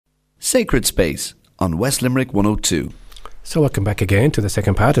Sacred Space on West Limerick 102. So welcome back again to the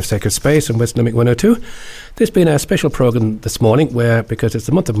second part of Sacred Space on West Limerick 102. There's been a special programme this morning where, because it's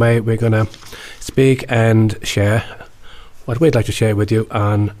the month of May, we're going to speak and share what we'd like to share with you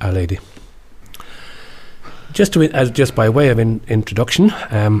on Our Lady. Just by way of introduction,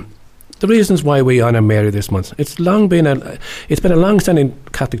 the reasons why we honour Mary this month. It's been a long-standing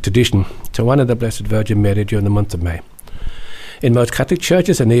Catholic tradition to honour the Blessed Virgin Mary during the month of May. In most Catholic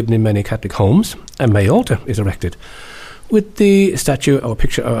churches and even in many Catholic homes, a May altar is erected with the statue or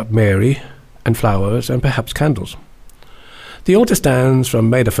picture of Mary and flowers and perhaps candles. The altar stands from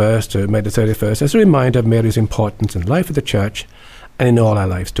May the 1st to May the 31st as a reminder of Mary's importance in the life of the Church and in all our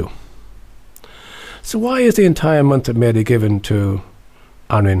lives too. So why is the entire month of Mary given to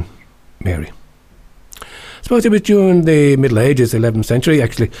honouring Mary? I suppose it was during the Middle Ages, the 11th century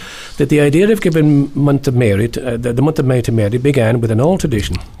actually, that the idea of giving month of Mary, the month of May to Mary began with an old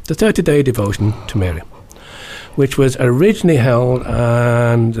tradition, the 30-day devotion to Mary, which was originally held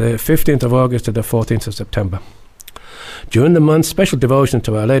on the 15th of August to the 14th of September. During the month, special devotion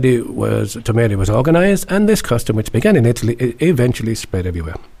to Our Lady to Mary was organised, and this custom, which began in Italy, eventually spread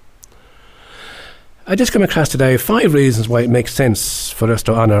everywhere. I just come across today 5 reasons why it makes sense for us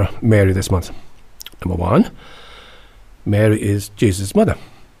to honour Mary this month. Number 1, Mary is Jesus' mother.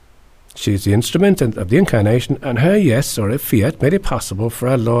 She is the instrument of the incarnation, and her yes or a fiat made it possible for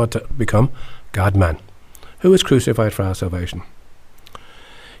our Lord to become God-man, who was crucified for our salvation.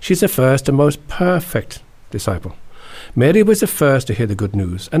 She's the first and most perfect disciple. Mary was the first to hear the good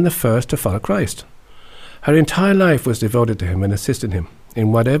news and the first to follow Christ. Her entire life was devoted to him and assisting him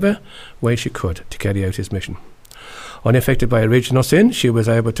in whatever way she could to carry out his mission. Unaffected by original sin, she was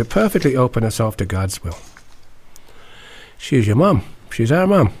able to perfectly open herself to God's will. She is your mom. She's our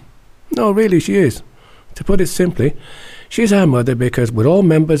mom. No, really, she is. To put it simply, she's our mother because we're all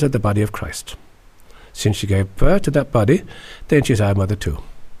members of the body of Christ. Since she gave birth to that body, then she's our mother too.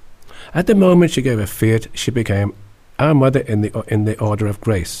 At the moment she gave her fiat, she became our mother in the order of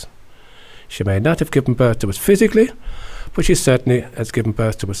grace. She may not have given birth to us physically, but she certainly has given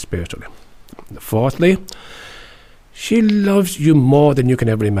birth to us spiritually. Fourthly, she loves you more than you can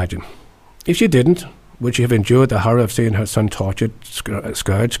ever imagine. If she didn't, would she have endured the horror of seeing her son tortured,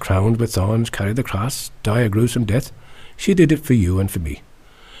 scourged, crowned with thorns, carry the cross, die a gruesome death? She did it for you and for me,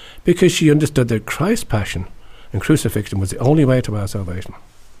 because she understood that Christ's passion and crucifixion was the only way to our salvation.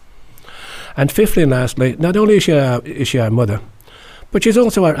 And fifthly and lastly, not only is she our mother, but she's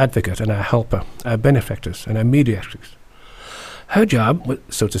also our advocate and our helper, our benefactress and our mediatrix. Her job,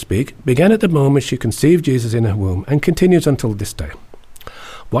 so to speak, began at the moment she conceived Jesus in her womb and continues until this day.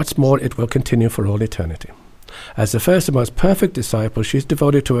 What's more, it will continue for all eternity. As the first and most perfect disciple, she's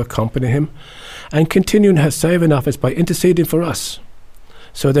devoted to accompany him and continuing her saving office by interceding for us,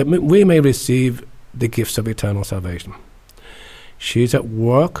 so that we may receive the gifts of eternal salvation. She's at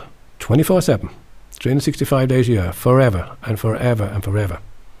work 24/7, 365 days a year, forever and forever and forever,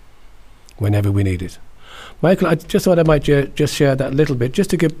 whenever we need it. Michael, I just thought I might just share that little bit, just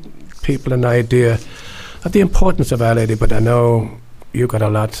to give people an idea of the importance of Our Lady, but I know you've got a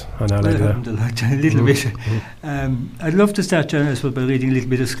lot on Our Lady. A little bit. I'd love to start, John, as well, by reading a little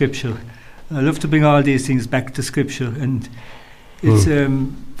bit of Scripture. I love to bring all these things back to Scripture, and it's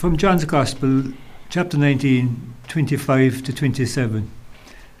from John's Gospel, chapter 19, 25 to 27.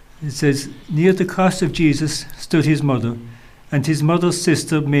 It says, "Near the cross of Jesus stood his mother, and his mother's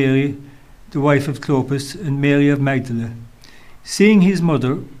sister Mary, the wife of Clopas, and Mary of Magdala. Seeing his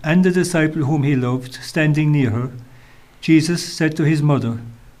mother and the disciple whom he loved standing near her, Jesus said to his mother,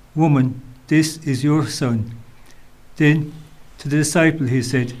 'Woman, this is your son.' Then to the disciple he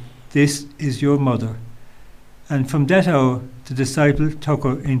said, 'This is your mother.' And from that hour the disciple took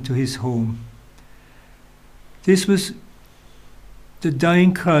her into his home." This was the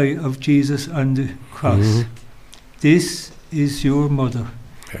dying cry of Jesus on the cross. Mm-hmm. This is your mother.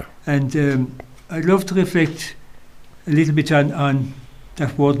 Yeah. And I'd love to reflect a little bit on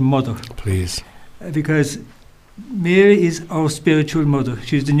that word mother. Please. Because Mary is our spiritual mother.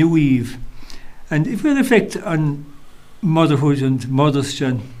 She's the new Eve. And if we reflect on motherhood and mothers,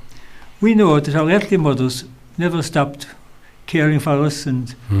 John, we know that our earthly mothers never stopped caring for us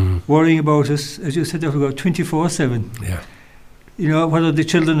and worrying about us, as you said, 24/7. Yeah. You know, whether the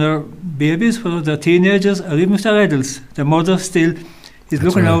children are babies, whether they're teenagers, or even if they're adults, the mother still is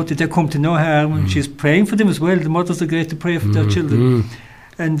looking out that they come to no harm, and she's praying for them as well. The mothers are great to pray for their children.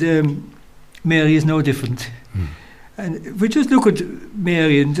 And Mary is no different. And if we just look at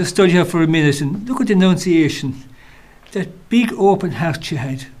Mary and just study her for a minute and look at the Annunciation, that big open heart she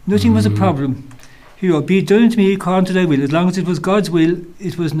had. Nothing was a problem. be it done to me according to thy will. As long as it was God's will,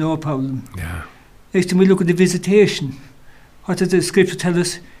 it was no problem. Yeah. Next time we look at the visitation. What does the scripture tell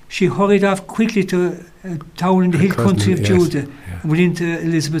us? She hurried off quickly to a town in the hill country of Judah and went into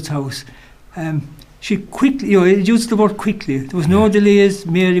Elizabeth's house. She quickly, it used the word quickly. There was no delays.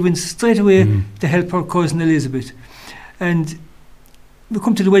 Mary went straight away to help her cousin Elizabeth. And we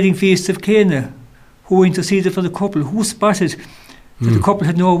come to the wedding feast of Cana, who interceded for the couple, who spotted that the couple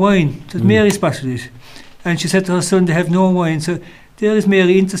had no wine. So Mary spotted it. And she said to her son, they have no wine. So there is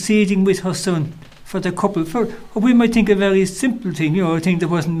Mary interceding with her son for the couple. For what we might think a very simple thing, a thing that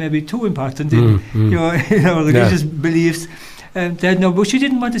wasn't maybe too important in religious beliefs. But she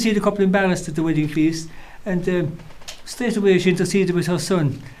didn't want to see the couple embarrassed at the wedding feast, and straight away she interceded with her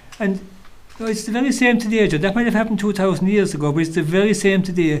son. And it's the very same today. That might have happened 2,000 years ago, but it's the very same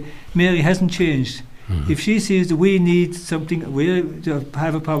today. Mary hasn't changed. If she sees that we need something, we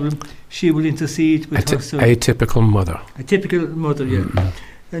have a problem, she will intercede with her son. A typical mother. A typical mother, yeah.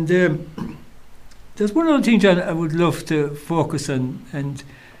 And there's one other thing, John, I would love to focus on, and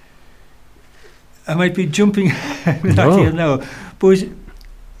I might be jumping here now, but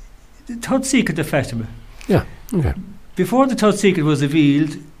the third secret of Fatima. Yeah, okay. Before the third secret was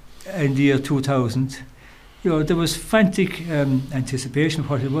revealed in the year 2000, there was frantic anticipation of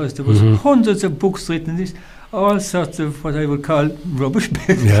what it was. There was hundreds of books written on this, all sorts of what I would call rubbish,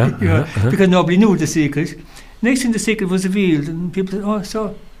 because nobody knew the secret. Next thing the secret was revealed, and people said, "Oh,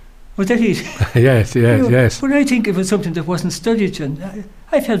 so was that it?" yes. But I think it was something that wasn't studied, and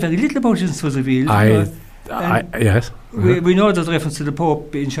I felt very little about it since it was revealed. Yes. We know there's reference to the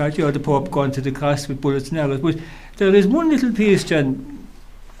Pope being shot, the Pope going to the cross with bullets and arrows, but there is one little piece, John,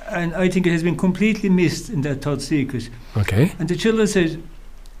 and I think it has been completely missed in that third secret. Okay. And the children said,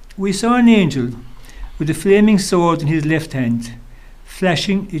 we saw an angel with a flaming sword in his left hand.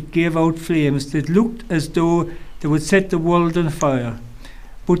 Flashing, it gave out flames that looked as though they would set the world on fire.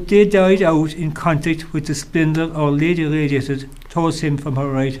 But they died out in contact with the splendour Our Lady radiated towards him from her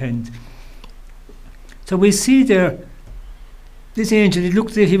right hand. So we see there, this angel, it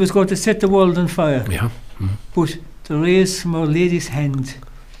looked as if he was going to set the world on fire. Yeah. But the rays from Our Lady's hand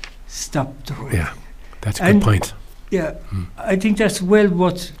stopped the world. Yeah, that's a good point. Yeah, I think that's well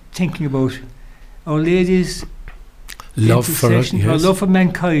worth thinking about. Our Lady's love for us, her love for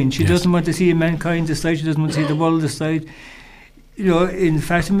mankind. She doesn't want to see mankind destroyed. She doesn't want to see the world destroyed. In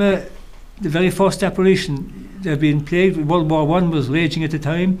Fatima, the very first apparition, they've been plagued with World War I was raging at the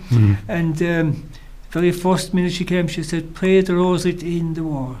time, and very first minute she came, she said, "Pray the rosary to end the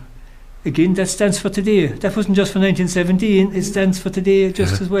war." Again, that stands for today. That wasn't just for 1917, it stands for today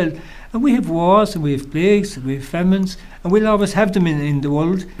just as well. And we have wars, and we have plagues, and we have famines, and we'll always have them in the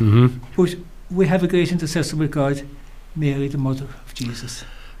world. But we have a great intercessor with God, Mary, the Mother of Jesus.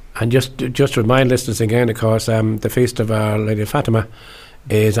 And just to remind listeners again, of course, the feast of Our Lady of Fatima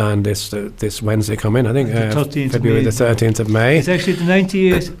is on this Wednesday coming, I think, February the 13th of May. It's actually the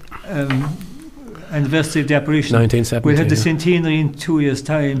 98th anniversary of the apparition. 1970. We'll have the centenary in 2 years'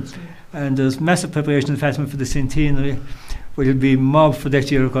 time, and there's massive preparation in Fatima for the centenary. It'll be mob for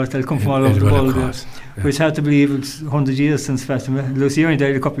that year, of course. They'll come from all over the world. But it's hard to believe it's 100 years since Fatima. Lucy only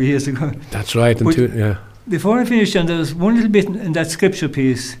died a couple of years ago. That's right. Before I finish, John, there's one little bit in that scripture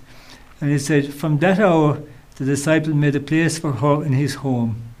piece, and it said, "From that hour, the disciple made a place for her in his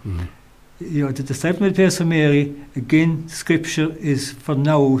home." The disciple made a place for Mary. Again, scripture is for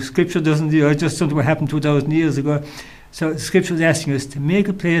now. Scripture doesn't, just something that happened 2,000 years ago. So scripture is asking us to make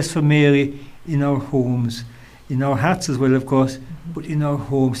a place for Mary in our homes, in our hearts as well, of course, but in our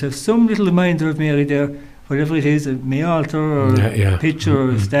homes. Have some little reminder of Mary there, whatever it is, a may altar or a picture or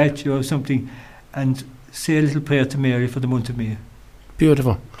a statue or something, and say a little prayer to Mary for the month of May.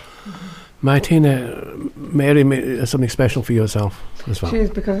 Beautiful. Martina, Mary is something special for yourself as well. She is,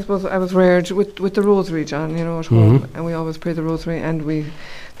 because I suppose I was reared with the rosary, John, at home, and we always pray the rosary, and we,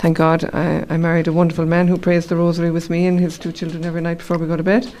 thank God, I married a wonderful man who prays the rosary with me and his 2 children every night before we go to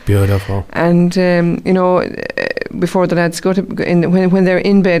bed. Beautiful. And, before the lads go to when they're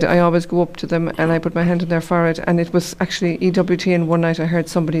in bed, I always go up to them and I put my hand on their forehead, and it was actually EWT, and one night I heard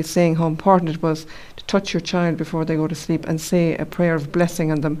somebody saying how important it was to touch your child before they go to sleep and say a prayer of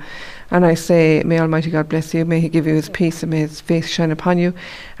blessing on them. And I say, "May Almighty God bless you, may He give you His peace, and may His face shine upon you,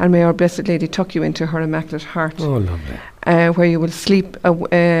 and may Our Blessed Lady tuck you into her Immaculate Heart." Oh, lovely. Where you will sleep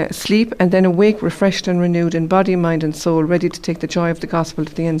and then awake refreshed and renewed in body, mind and soul, ready to take the joy of the gospel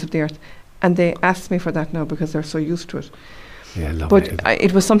to the ends of the earth. And they ask me for that now because they're so used to it. Yeah, lovely. But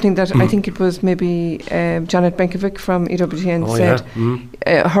it was something that I think it was maybe Janet Benkovic from EWTN said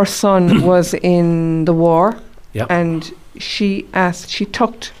her son was in the war, and she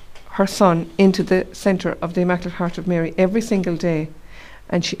tucked her son into the centre of the Immaculate Heart of Mary every single day,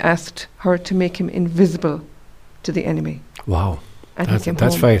 and she asked her to make him invisible to the enemy. Wow. And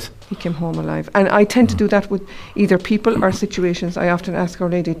That's faith. He came home alive. And I tend to do that with either people or situations. I often ask Our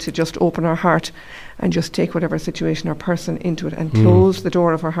Lady to just open her heart and just take whatever situation or person into it and close the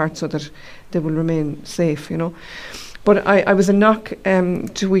door of her heart so that they will remain safe, you know. But I was in Knock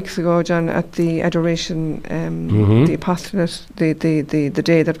 2 weeks ago, John, at the Adoration, the Apostolate, the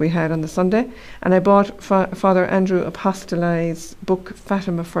day that we had on the Sunday, and I bought Father Andrew Apostoli's book,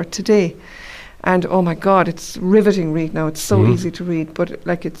 Fatima, for today. And oh my God, it's riveting read now. It's so easy to read, but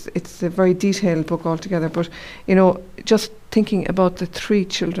like it's a very detailed book altogether. But you know, just thinking about the 3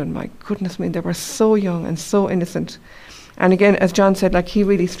 children, my goodness me, they were so young and so innocent. And again, as John said, like he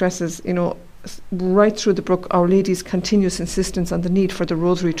really stresses, you know, right through the book, Our Lady's continuous insistence on the need for the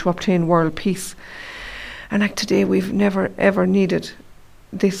Rosary to obtain world peace. And like today, we've never ever needed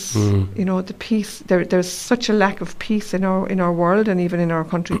this, you know, the peace. There's such a lack of peace in our world and even in our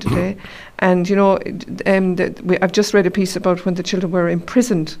country today. And you know, I've just read a piece about when the children were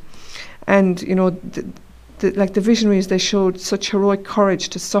imprisoned, and you know, like the visionaries, they showed such heroic courage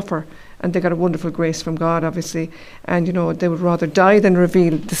to suffer, and they got a wonderful grace from God, obviously. And you know, they would rather die than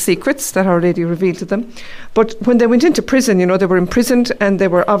reveal the secrets that Our Lady revealed to them. But when they went into prison, you know, they were imprisoned, and they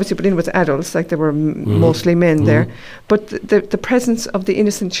were obviously put in with adults, like they were mostly men there. But the presence of the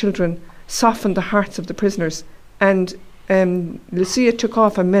innocent children softened the hearts of the prisoners. And Lucia took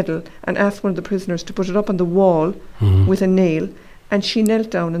off a medal and asked one of the prisoners to put it up on the wall with a nail. And she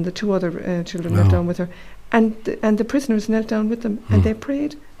knelt down, and the 2 other children knelt down with her. And the prisoners knelt down with them, and they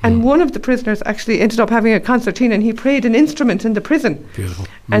prayed. And one of the prisoners actually ended up having a concertina, and he played an instrument in the prison. Beautiful.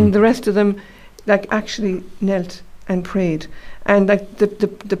 And the rest of them, like, actually knelt and prayed. And like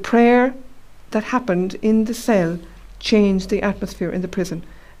the prayer that happened in the cell changed the atmosphere in the prison.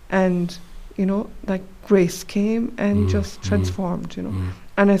 And you know, like grace came and just transformed. You know.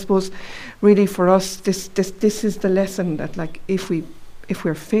 And I suppose, really for us, this is the lesson that, like, if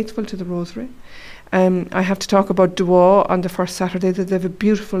we're faithful to the Rosary. I have to talk about Duá on the first Saturday. They have a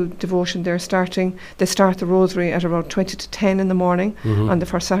beautiful devotion there starting. They start the Rosary at about 20 to 10 in the morning on the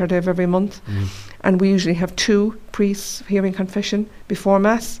first Saturday of every month. And we usually have 2 priests hearing confession before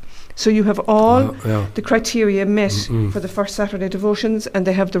Mass. So you have all the criteria met for the first Saturday devotions, and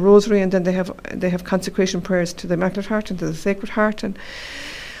they have the Rosary, and then they have consecration prayers to the Immaculate Heart and to the Sacred Heart, and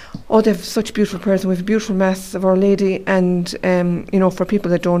they have such beautiful prayers, and we have beautiful Mass of Our Lady. And you know, for people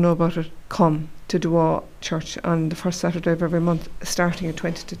that don't know about it, come to Duá Church on the first Saturday of every month, starting at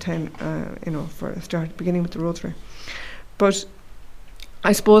 20 to 10. You know, for a start, beginning with the Rosary. But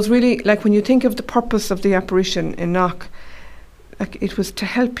I suppose, really, like when you think of the purpose of the apparition in Knock, like it was to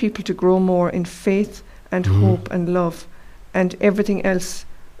help people to grow more in faith and hope and love, and everything else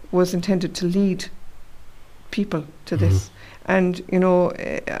was intended to lead people to this. And you know,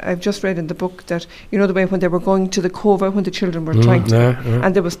 I've just read in the book that, you know, the way when they were going to the Cova, when the children were trying to,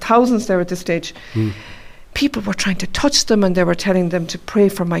 and there was thousands there at this stage, people were trying to touch them, and they were telling them to pray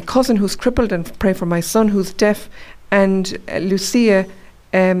for my cousin who's crippled and pray for my son who's deaf. And Lucia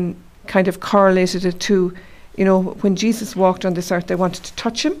kind of correlated it to, you know, when Jesus walked on this earth, they wanted to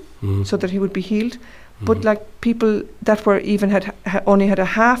touch him so that he would be healed. But like people that were even only had a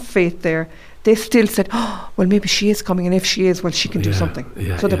half faith there, they still said, oh, well, maybe she is coming, and if she is, well, she can do something.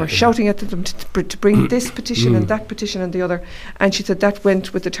 So they were shouting at them to bring this petition and that petition and the other. And she said that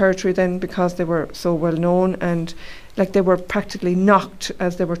went with the territory then, because they were so well known, and like they were practically knocked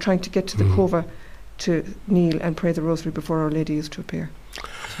as they were trying to get to the Cova to kneel and pray the Rosary before Our Lady used to appear.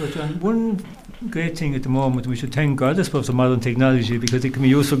 So, John, one great thing at the moment, we should thank God, I suppose, for modern technology, because it can be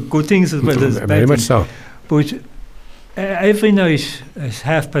used for good things as well as bad very much things. so. But every night at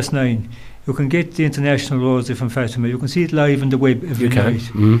 9:30, you can get the International Rosary from Fatima. You can see it live on the web every night.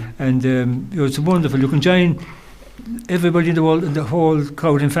 And you know, it's wonderful. You can join everybody in the world, and the whole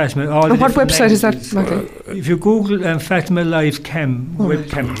crowd in Fatima. And what website is that, Michael? If you Google Fatima Live Cam,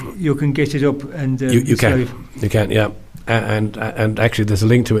 webcam, you can get it up. And you can. Live. You can, yeah. And actually, there's a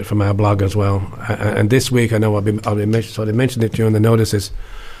link to it from our blog as well. And this week, I know I'll be so they mentioned it during the notices,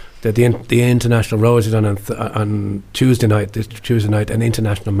 that the International Rosary is on Tuesday night. This Tuesday night, an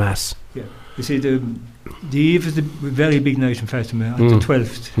international mass. Yeah, you see, the Eve is a very big night in Fatima on the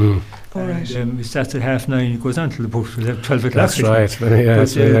 12th. All right. It starts at 9:30. It goes on till about 12 o'clock. That's right. Yeah,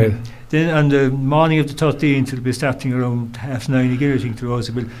 that's right. Then on the morning of the 13th, it'll be starting around 9:30 again. I think the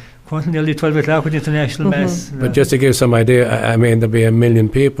Rosary will wasn't nearly 12 o'clock with International Mass. But just to give some idea, I mean, there'd be 1 million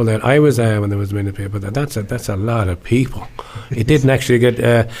people there. I was there when there was 1 million people there. That's a lot of people. It didn't actually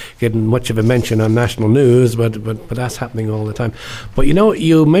get much of a mention on national news, but that's happening all the time. But you know,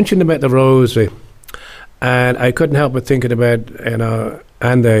 you mentioned about the rosary, and I couldn't help but thinking about, you know,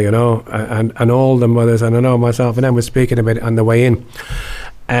 and all the mothers, and I know myself, and I was speaking about it on the way in.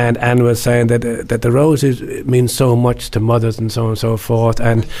 And Anne was saying that the rosary means so much to mothers and so on and so forth.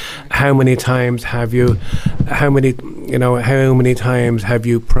 And how many times have you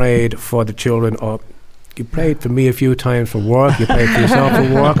prayed for the children? Or you prayed for me a few times for work. You prayed for yourself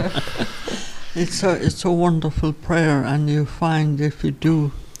for work. It's a wonderful prayer, and you find if you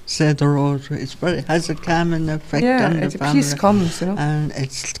do say the rosary, it has a calming effect on the family. Peace comes, you know. And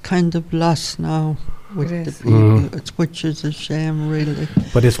it's kind of lost now. With the people, which is a shame, really.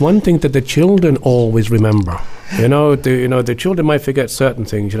 But it's one thing that the children always remember. The children might forget certain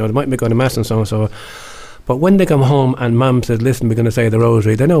things. You know, they might be going to mass and so and so. But when they come home and Mum says, "Listen, we're going to say the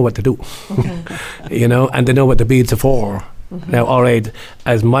rosary," they know what to do. Okay. And they know what the beads are for. Mm-hmm. Now, all right,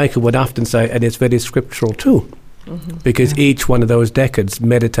 as Michael would often say, and it's very scriptural too, because each one of those decades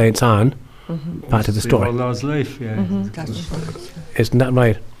meditates on part of the story. Our Lord's life, That's right. Isn't that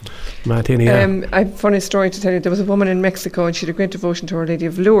right? Martina, I have a funny story to tell you. There was a woman in Mexico, and she had a great devotion to Our Lady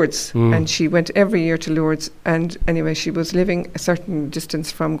of Lourdes, and she went every year to Lourdes. And anyway, she was living a certain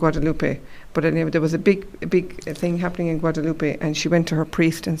distance from Guadalupe. But anyway, there was a big thing happening in Guadalupe, and she went to her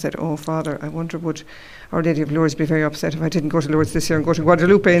priest and said, "Oh, Father, I wonder would Our Lady of Lourdes be very upset if I didn't go to Lourdes this year and go to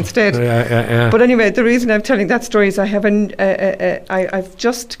Guadalupe instead." Yeah. But anyway, the reason I'm telling that story is I've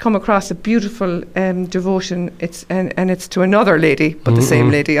just come across a beautiful devotion. It's to another lady, but the same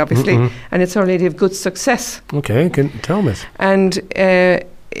lady, obviously, and it's Our Lady of Good Success. Okay, can tell me. And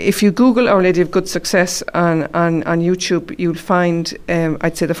if you Google Our Lady of Good Success on YouTube, you'll find,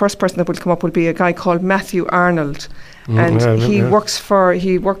 I'd say the first person that will come up will be a guy called Matthew Arnold. And he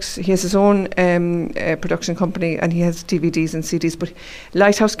has his own production company, and he has DVDs and CDs. But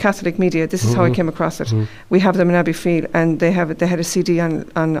Lighthouse Catholic Media, this is how I came across it. We have them in Abbeyfield, and they had a CD on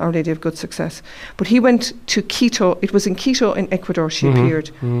Our Lady of Good Success. But he went to Quito. It was in Quito in Ecuador she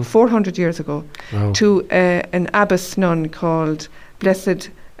appeared 400 years ago to an abbess nun called Blessed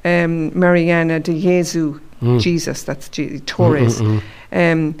Mariana de Jesu, Jesus, that's Torres.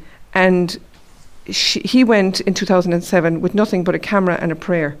 And he went in 2007 with nothing but a camera and a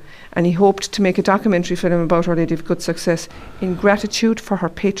prayer, and he hoped to make a documentary film about Our Lady of Good Success in gratitude for her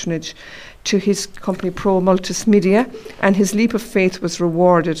patronage to his company Pro Multis Media, and his leap of faith was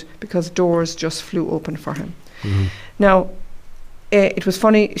rewarded because doors just flew open for him. Now, it was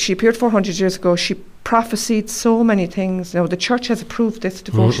funny, she appeared 400 years ago. She prophesied so many things. Now, the church has approved this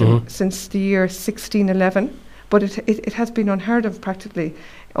devotion since the year 1611, but it has been unheard of practically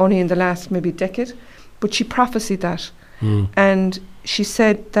only in the last maybe decade. But she prophesied that, and she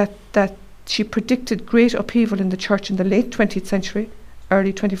said that she predicted great upheaval in the church in the late 20th century,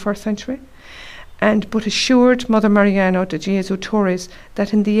 early 21st century, but assured Mother Mariana de Jesu Torres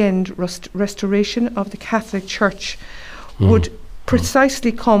that in the end restoration of the Catholic Church would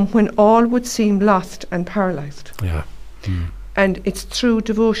precisely come when all would seem lost and paralysed. Yeah. And it's through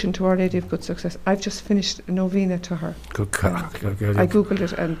devotion to Our Lady of Good Success. I've just finished a novena to her. Good. I googled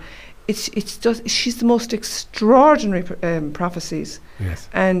it, and it's just, she's the most extraordinary prophecies. Yes.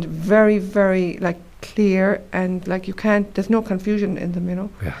 And very, very clear, and there's no confusion in them, you know.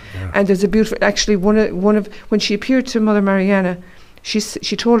 Yeah. And there's a beautiful, actually one of when she appeared to Mother Mariana,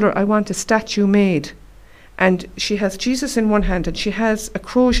 she told her, "I want a statue made." And she has Jesus in one hand, and she has a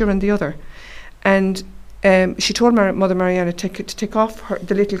crozier in the other. And she told Mother Mariana to take off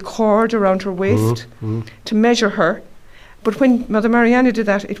the little cord around her waist to measure her. But when Mother Mariana did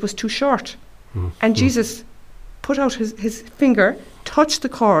that, it was too short. And Jesus put out his finger, touched the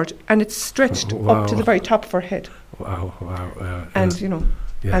cord, and it stretched up to the very top of her head. Wow. And, you know,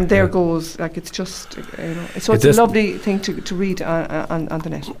 and there goes, it's just, you know. So it's a lovely thing to read on the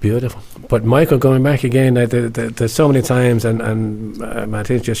net. Beautiful. But Michael, going back again, there's so many times, and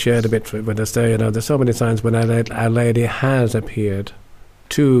Martin just shared a bit with us there, you know, there's so many times when Our Lady has appeared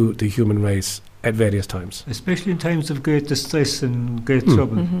to the human race at various times. Especially in times of great distress and great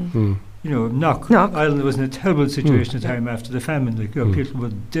trouble. You know, Knock. Ireland was in a terrible situation at the time after the famine. People were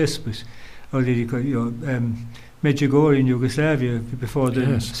desperate. Our Lady, Medjugorje in Yugoslavia before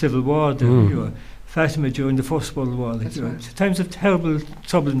the civil war, Fatima during the First World War. Times of terrible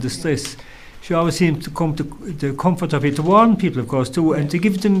trouble and distress, she always seemed to come to the comfort of it, to warn people, of course, too, and to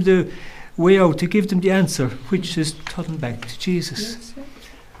give them the way out, to give them the answer, which is turning back to Jesus.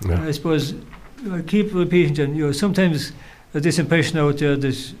 I suppose I keep repeating, John, sometimes there's this impression out there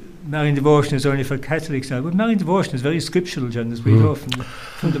that marrying devotion is only for Catholics now. But marrying devotion is very scriptural, John, as we know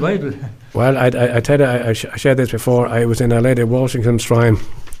from the Bible. Well, I tell you, I shared this before. I was in Our Lady of Walsingham Shrine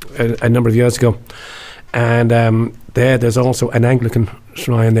a number of years ago, and there's also an Anglican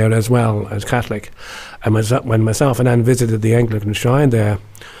shrine there as well as Catholic. And when myself and Anne visited the Anglican shrine there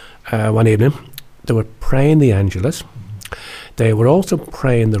one evening, they were praying the Angelus. They were also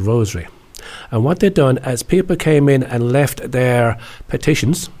praying the Rosary. And what they'd done, as people came in and left their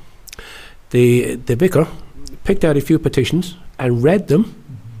petitions, the vicar picked out a few petitions and read them.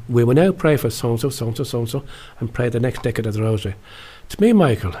 We will now pray for so-and-so, so-and-so, so-and-so, and pray the next decade of the Rosary. To me,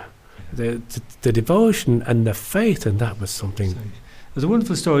 Michael, the devotion and the faith in that was something. There's a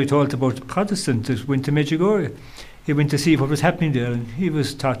wonderful story told about a Protestant that went to Medjugorje. He went to see what was happening there, and he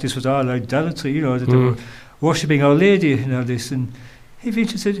was taught this was all idolatry, that they were worshipping Our Lady and all this. And he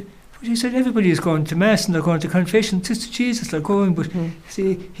eventually said, everybody is going to Mass and they're going to confession. It's to Jesus they're going. But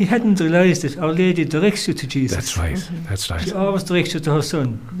see, he hadn't realised that Our Lady directs you to Jesus. That's right. That's right. She always directs you to her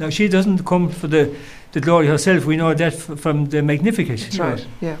Son. Now, she doesn't come for the glory herself. We know that from the Magnificat. That's right,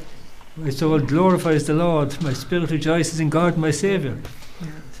 yeah. My soul glorifies the Lord. My spirit rejoices in God, my Saviour.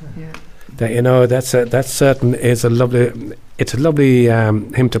 Yeah. That certain is a lovely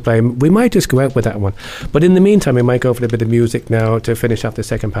hymn to play. We might just go out with that one, but in the meantime we might go for a bit of music now to finish off the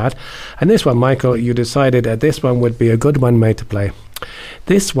second part. And this one, Michael, you decided this one would be a good one made to play.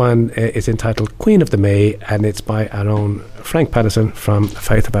 This one is entitled Queen of the May, and it's by our own Frank Patterson from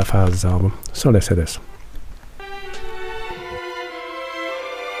Faith of Our Fathers album. So let's hear this.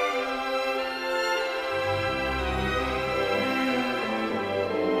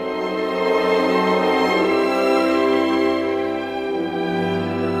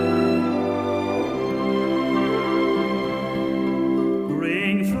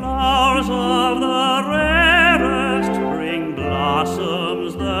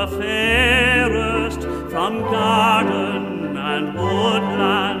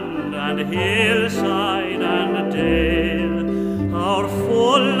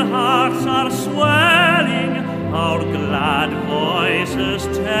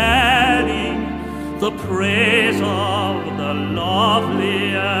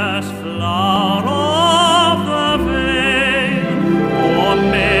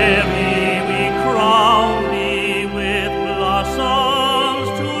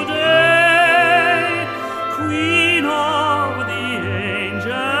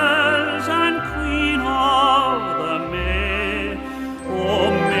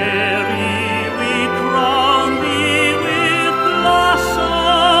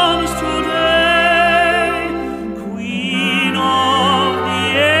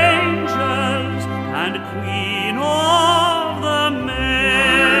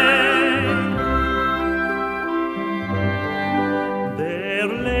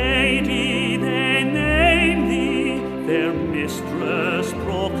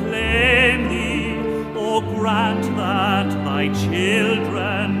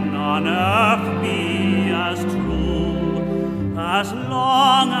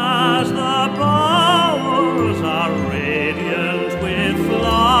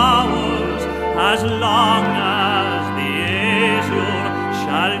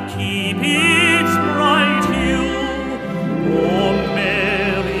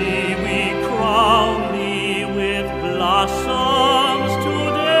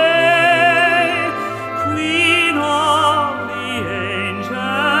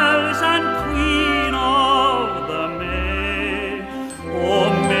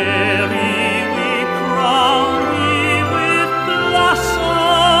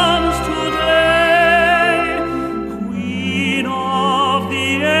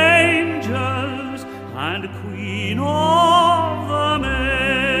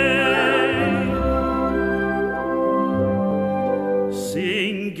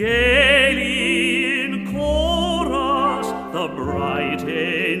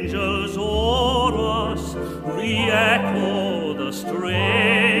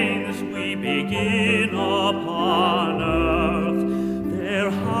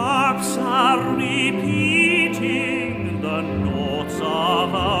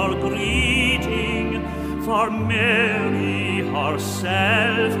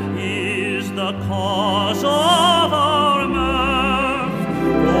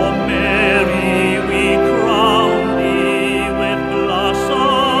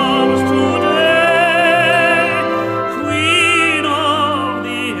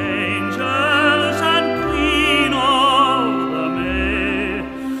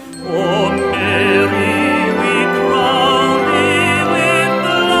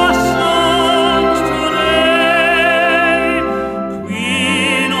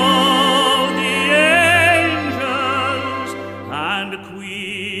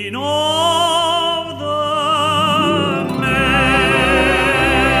 Queen of the May.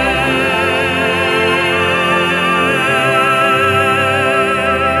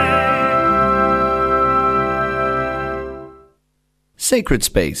 Sacred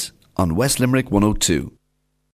Space on West Limerick 102.